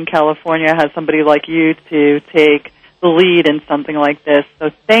glad Southern California has somebody like you to take the lead in something like this. So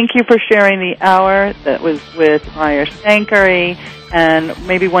thank you for sharing the hour. That was with Myer Sankary, and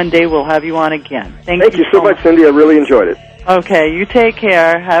maybe one day we'll have you on again. Thank you so much, Cindy. I really enjoyed it. Okay, you take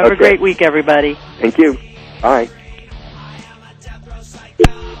care. Have a great week, everybody. Thank you. Bye.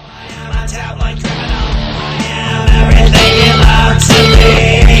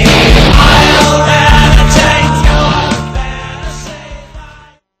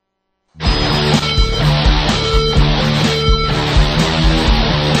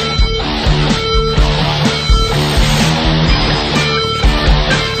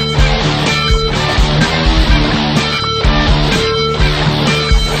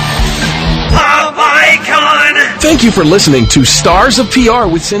 Thank you for listening to Stars of PR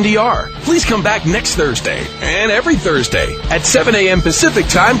with Cindy R. Please come back next Thursday and every Thursday at 7 a.m. Pacific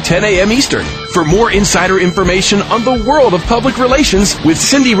Time, 10 a.m. Eastern for more insider information on the world of public relations with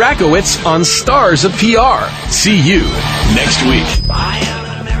Cindy Rakowitz on Stars of PR. See you next week.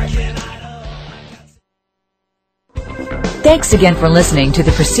 Thanks again for listening to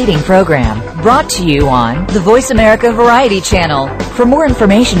the preceding program, brought to you on the Voice America Variety Channel. For more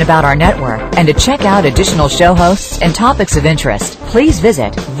information about our network and to check out additional show hosts and topics of interest, please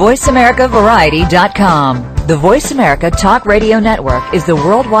visit voiceamericavariety.com. The Voice America Talk Radio Network is the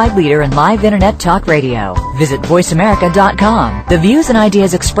worldwide leader in live Internet talk radio. Visit voiceamerica.com. The views and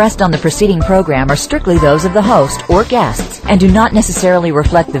ideas expressed on the preceding program are strictly those of the host or guests and do not necessarily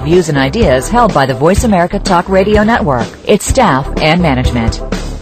reflect the views and ideas held by the Voice America Talk Radio Network, its staff, and management.